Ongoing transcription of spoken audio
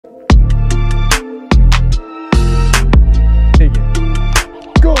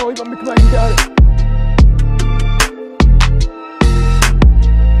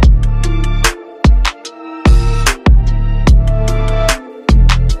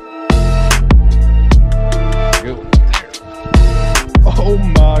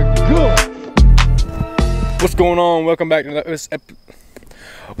What's going on? Welcome back to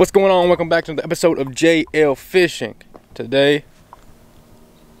the episode of JL Fishing. Today,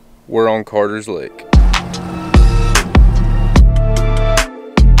 we're on Carter's Lake.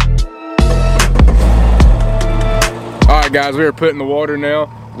 Alright guys, we are putting the water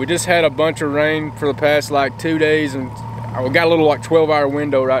now. We just had a bunch of rain for the past like 2 days, and we got a little like 12-hour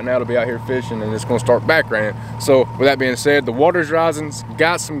window right now to be out here fishing, and it's gonna start back raining. So with that being said, the water's rising,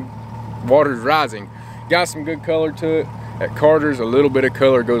 got some good color to it. At Carter's, a little bit of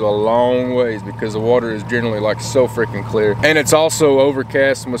color goes a long ways because the water is generally like so freaking clear. And it's also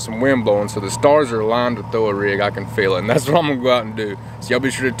overcast with some wind blowing, so the stars are aligned to throw a rig. I can feel it, and that's what I'm gonna go out and do. So y'all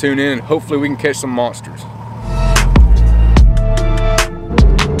be sure to tune in, and hopefully we can catch some monsters.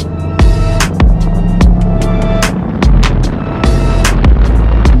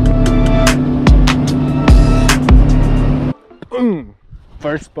 Boom!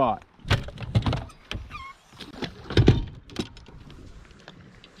 First spot.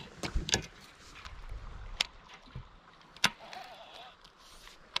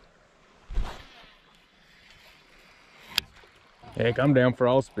 Heck, I'm down for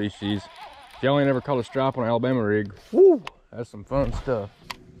all species. If y'all ain't ever caught a stripe on an Alabama rig, woo, that's some fun stuff.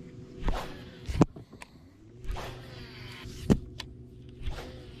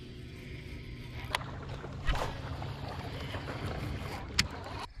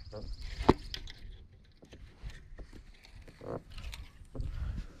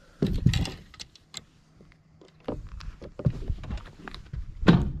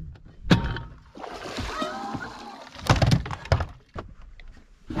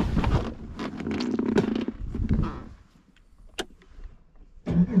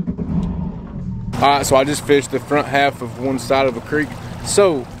 Alright, so I just fished the front half of one side of a creek,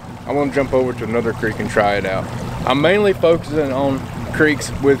 so I want to jump over to another creek and try it out. I'm mainly focusing on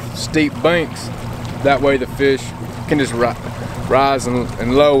creeks with steep banks. That way the fish can just rise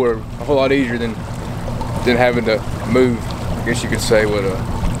and lower a whole lot easier than having to move, I guess you could say, with a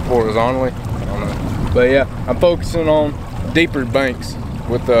horizontally. I don't know. But yeah, I'm focusing on deeper banks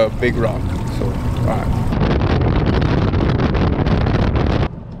with a big rock. So, alright.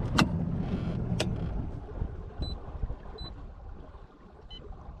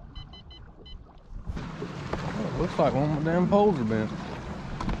 Looks like one of my damn poles are bent.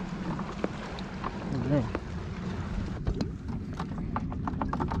 Yeah.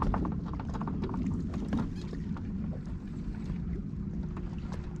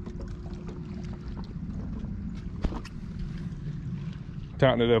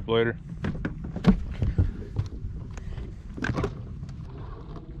 Tighten it up later.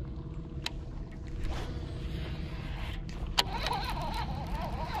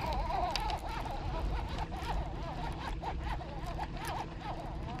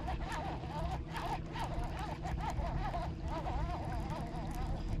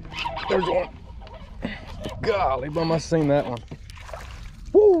 There's one. Golly, bum, I seen that one.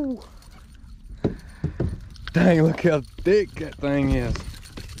 Woo! Dang, look how thick that thing is.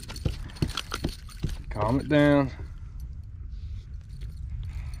 Calm it down.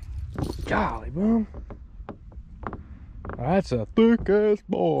 Golly, bum. That's a thick ass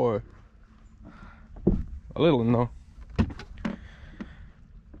boy. A little one though.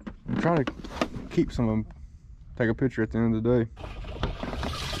 I'm trying to keep some of them. Take a picture at the end of the day.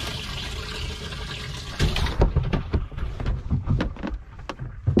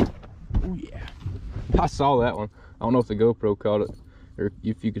 I saw that one. I don't know if the GoPro caught it or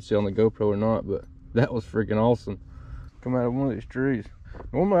if you could see on the GoPro or not, but that was freaking awesome. Come out of one of these trees.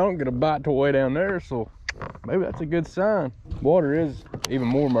 Normally I don't get a bite till way down there, so maybe that's a good sign. Water is even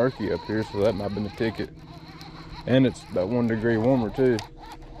more murky up here, so that might have been the ticket. And it's about 1 degree warmer too.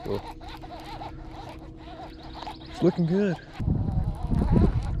 So it's looking good.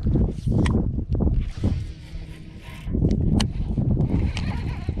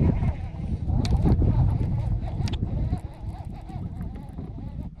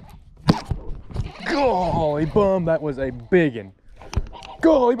 Golly bum, that was a biggin.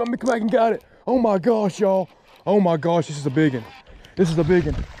 Golly bum, come back and got it. Oh my gosh, y'all. Oh my gosh, this is a biggin. This is a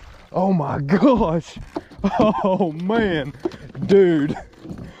biggin. Oh my gosh. Oh man. Dude.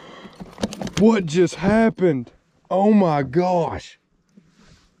 What just happened? Oh my gosh.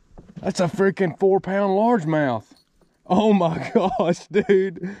 That's a freaking 4-pound largemouth. Oh my gosh,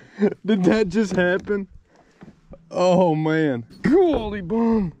 dude. Did that just happen? Oh man. Golly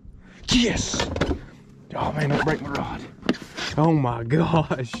bum. Yes. Oh man, don't break my rod. Oh my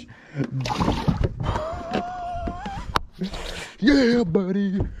gosh. Yeah,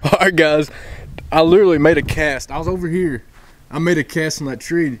 buddy. All right, guys. I literally made a cast. I was over here. I made a cast on that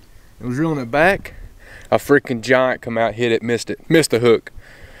tree and was reeling it back. a freaking giant come out, hit it, missed the hook.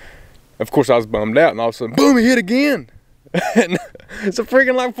 Of course, I was bummed out, and all of a sudden, boom, he hit again. And it's a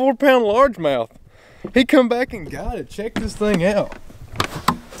freaking like 4-pound largemouth. He come back and got it. Check this thing out.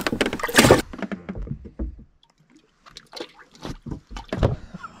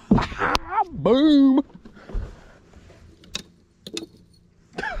 Boom.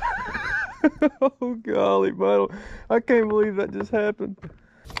 Oh golly, buddy. I can't believe that just happened.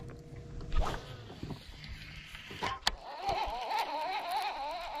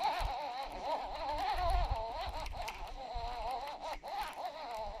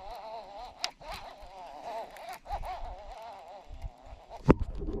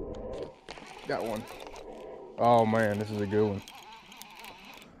 Got one. Oh man, this is a good one.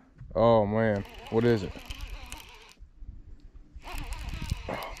 Oh man, what is it? Oh man,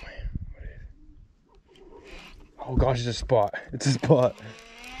 what is it? Oh gosh, it's a spot. It's a spot.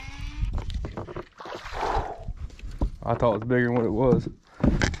 I thought it was bigger than what it was.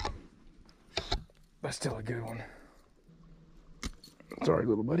 That's still a good one. Sorry,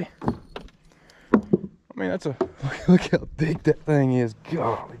 little buddy. I mean, that's a, look how thick that thing is.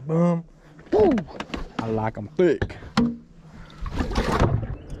 Golly bum. Woo. I like them thick. I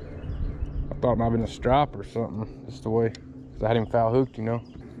thought it might have been a stripe or something, just the way, because I had him foul hooked, you know,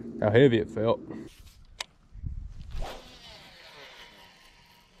 how heavy it felt.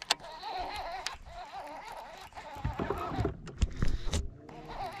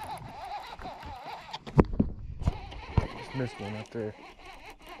 Just missed one right there.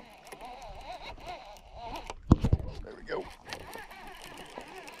 There we go.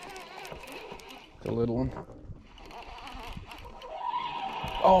 It's a little one.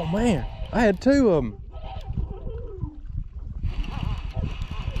 Oh man, I had 2 of them.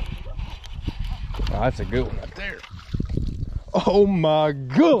 Oh, that's a good one right there. Oh my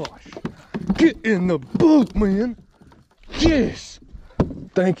gosh. Get in the boat, man. Yes.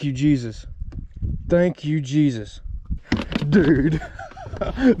 Thank you, Jesus. Thank you, Jesus. Dude,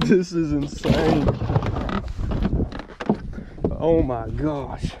 this is insane. Oh my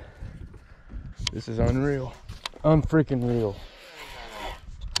gosh. This is unreal. Unfreaking real.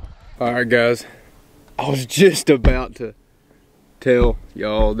 Alright guys, I was just about to tell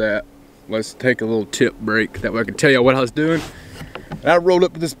y'all that let's take a little tip break, that way I could tell y'all what I was doing. And I rolled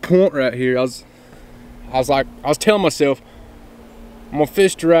up to this point right here. I was telling myself, I'm gonna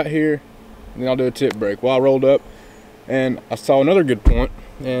fish to right here, and then I'll do a tip break. Well, I rolled up and I saw another good point,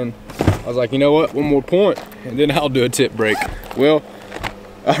 and I was like, you know what, one more point, and then I'll do a tip break. Well,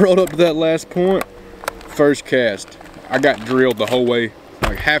 I rolled up to that last point, first cast. I got drilled the whole way,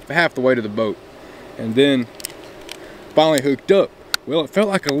 like half the way to the boat, and then finally hooked up. Well, it felt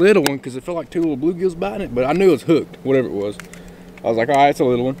like a little one because it felt like 2 little bluegills biting it, but I knew it was hooked, whatever it was. I was like, all right, it's a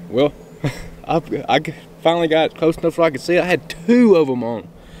little one. Well, I finally got close enough so I could see it. I had 2 of them on,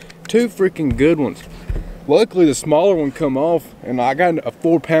 2 freaking good ones. Luckily, the smaller one come off, and I got a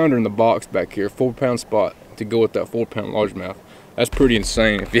 4-pounder in the box back here, 4-pound spot to go with that 4-pound largemouth. That's pretty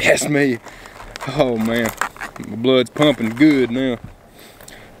insane, if you ask me. Oh man, my blood's pumping good now.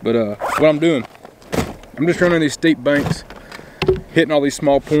 But what I'm doing, I'm just running these steep banks, hitting all these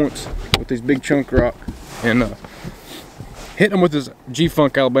small points with these big chunk rock, and hitting them with this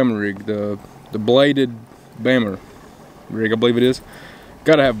G-Funk Alabama rig, the bladed Bama rig, I believe it is.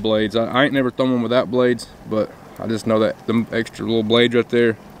 Gotta have blades. I ain't never thrown one without blades, but I just know that them extra little blades right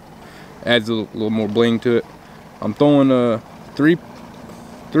there adds a little more bling to it. I'm throwing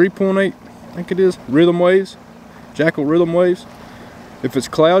 3.8, I think it is, rhythm waves, Jackal rhythm waves. If it's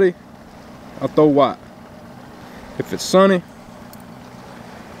cloudy, I'll throw white. If it's sunny,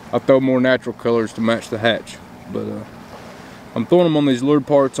 I'll throw more natural colors to match the hatch. But I'm throwing them on these Lure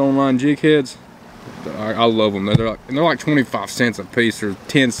Parts online jig heads. I love them. They're like 25 cents a piece or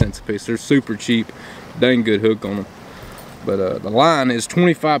 10 cents a piece. They're super cheap. Dang good hook on them. But the line is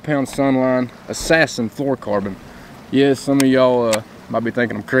 25-pound Sunline Assassin fluorocarbon. Yes, some of y'all might be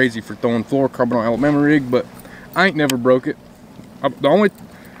thinking I'm crazy for throwing fluorocarbon on Alabama rig, but I ain't never broke it. I ain't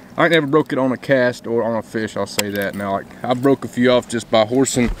never broke it on a cast or on a fish, I'll say that. Now, like, I broke a few off just by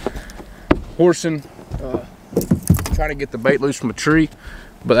horsing, trying to get the bait loose from a tree,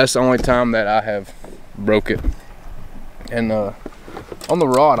 but that's the only time that I have broke it. And on the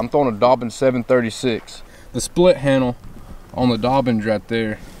rod, I'm throwing a Dobyn 736. The split handle on the Dobyn right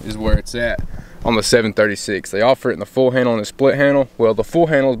there is where it's at on the 736. They offer it in the full handle and the split handle. Well, the full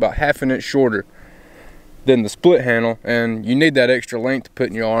handle is about half an inch shorter than the split handle, and you need that extra length to put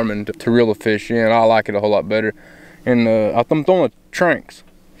in your arm and to reel the fish in. I like it a whole lot better. And I'm throwing tranks,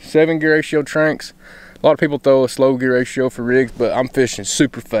 7 gear ratio tranks. A lot of people throw a slow gear ratio for rigs, but I'm fishing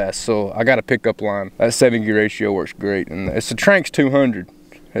super fast, so I got a pickup line. That 7 gear ratio works great, and it's a Tranx 200.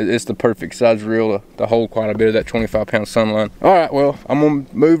 It's the perfect size reel to hold quite a bit of that 25-pound sunline. All right, well, I'm gonna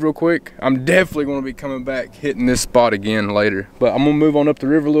move real quick. I'm definitely gonna be coming back, hitting this spot again later, but I'm gonna move on up the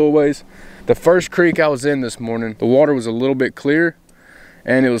river a little ways. The first creek I was in this morning, the water was a little bit clear,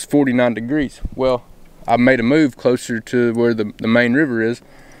 and it was 49 degrees. Well, I made a move closer to where the main river is,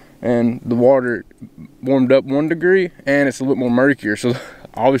 and the water warmed up 1 degree, and it's a little more murkier. So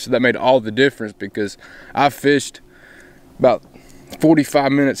obviously that made all the difference, because I fished about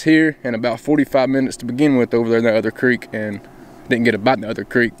 45 minutes here and about 45 minutes to begin with over there in that other creek, and didn't get a bite in the other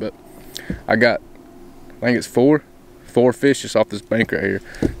creek, but I got, I think it's four fish just off this bank right here.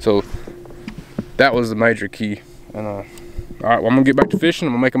 So that was the major key. And all right, well, I'm gonna get back to fishing.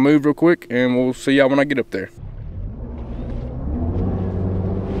 I'm gonna make a move real quick, and we'll see y'all when I get up there.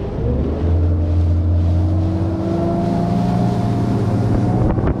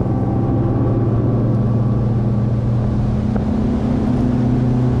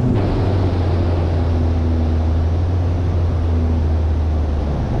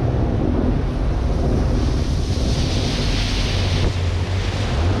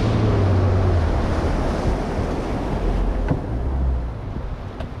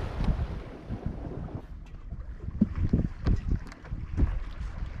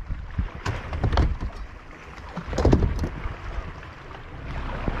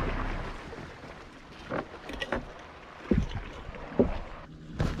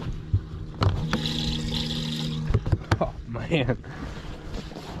 Oh man.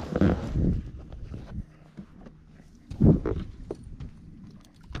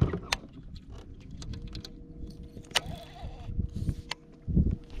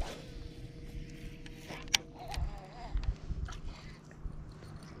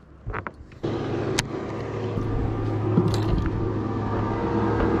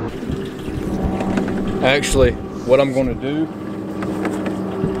 Actually, what I'm gonna do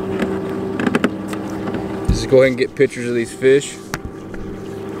is go ahead and get pictures of these fish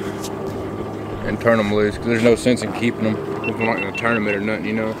and turn them loose, because there's no sense in keeping them if we're not in a tournament or nothing,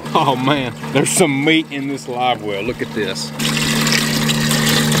 you know. Oh man, there's some meat in this live well. Look at this.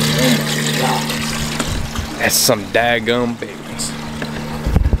 Oh my God. That's some daggum big ones.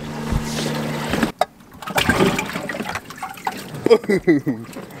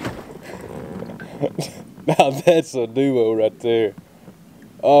 Now that's a duo right there.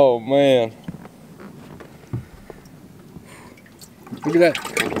 Oh man. Look at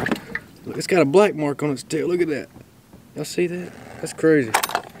that. Look, it's got a black mark on its tail. Look at that. Y'all see that? That's crazy.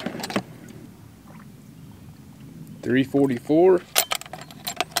 344.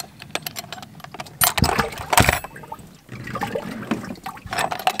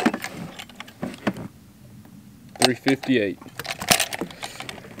 358.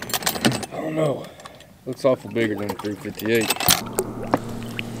 I don't know. Looks awful bigger than 358.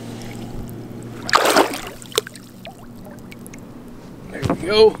 There we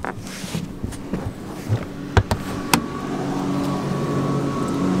go.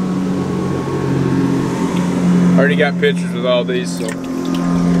 Already got pictures with all these, so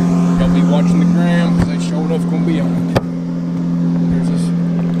y'all be watching the gram, because they sure enough gonna be on it. There's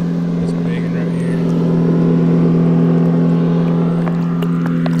this big one right here.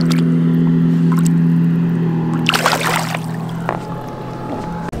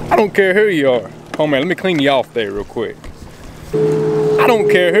 I don't care who you are. Oh man, let me clean you off there real quick. I don't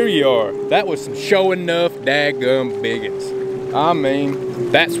care who you are. That was some show enough daggum biggins. I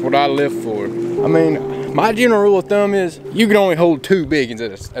mean, that's what I live for. I mean, my general rule of thumb is you can only hold 2 biggins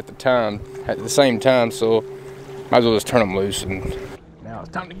at the same time, so might as well just turn them loose. And now it's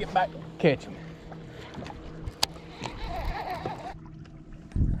time to get back catching.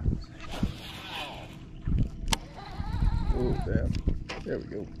 Oh damn. There we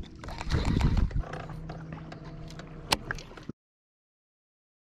go.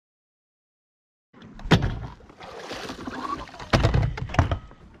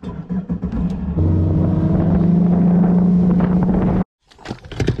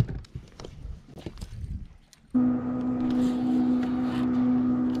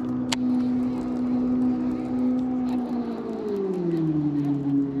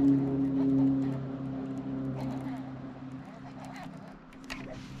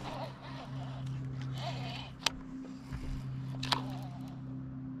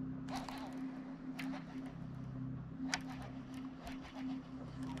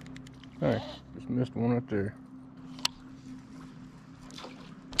 Hey, just missed one right there.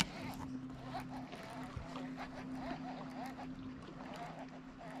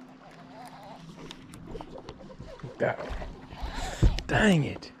 Got him. Dang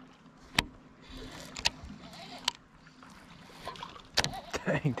it.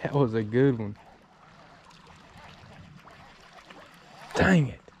 Dang, that was a good one. Dang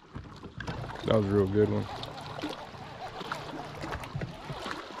it. That was a real good one.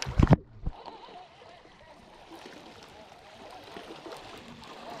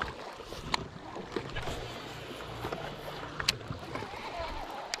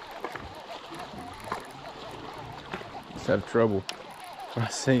 Just have trouble. When I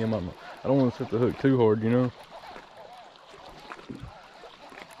see him, I don't want to set the hook too hard, you know?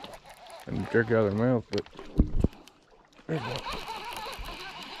 And jerk out of their mouth, but there's one.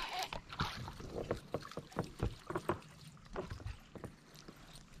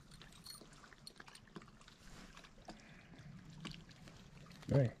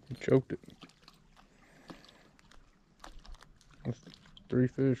 Dang, he choked it. That's 3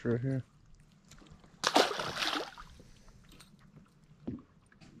 fish right here.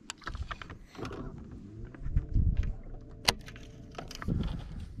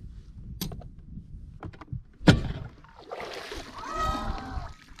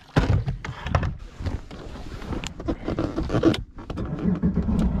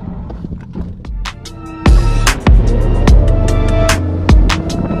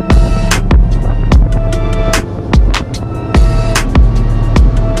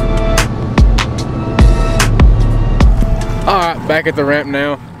 Alright, back at the ramp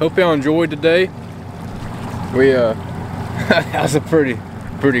now. Hope y'all enjoyed today. That was a pretty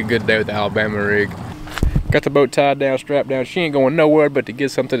good day with the Alabama rig. Got the boat tied down, strapped down. She ain't going nowhere but to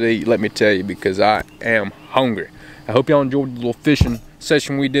get something to eat, let me tell you, because I am hungry. I hope y'all enjoyed the little fishing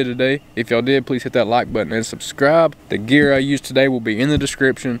session we did today. If y'all did, please hit that like button and subscribe. The gear I used today will be in the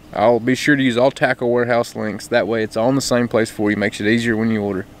description. I'll be sure to use all Tackle Warehouse links. That way it's all in the same place for you. Makes it easier when you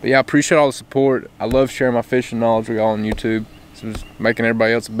order. But yeah, I appreciate all the support. I love sharing my fishing knowledge with y'all on YouTube. It's making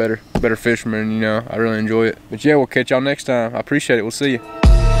everybody else a better fisherman, you know. I really enjoy it. But yeah, we'll catch y'all next time. I appreciate it. We'll see you.